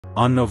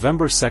On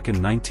November 2,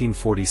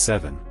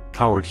 1947,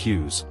 Howard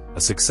Hughes,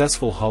 a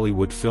successful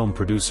Hollywood film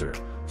producer,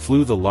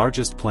 flew the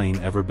largest plane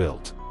ever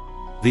built.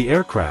 The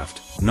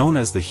aircraft, known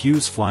as the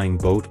Hughes Flying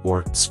Boat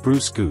or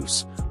Spruce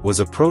Goose, was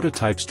a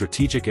prototype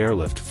strategic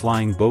airlift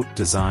flying boat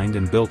designed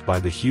and built by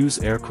the Hughes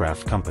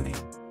Aircraft Company.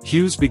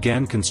 Hughes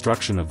began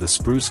construction of the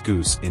Spruce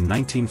Goose in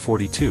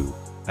 1942,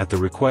 at the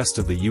request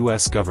of the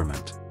U.S.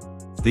 government.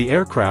 The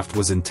aircraft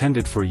was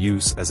intended for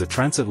use as a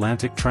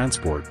transatlantic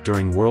transport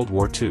during World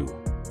War II.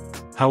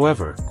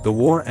 However, the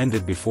war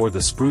ended before the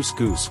Spruce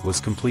Goose was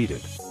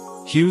completed.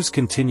 Hughes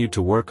continued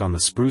to work on the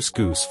Spruce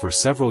Goose for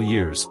several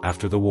years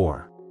after the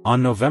war.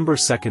 On November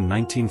 2,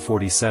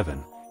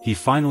 1947, he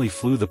finally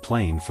flew the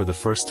plane for the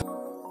first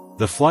time.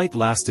 The flight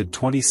lasted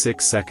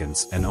 26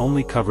 seconds and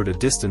only covered a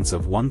distance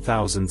of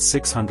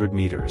 1,600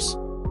 meters.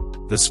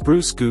 The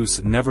Spruce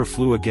Goose never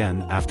flew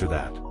again after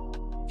that.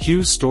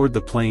 Hughes stored the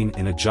plane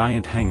in a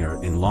giant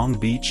hangar in Long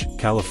Beach,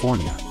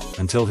 California,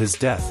 until his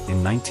death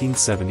in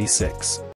 1976.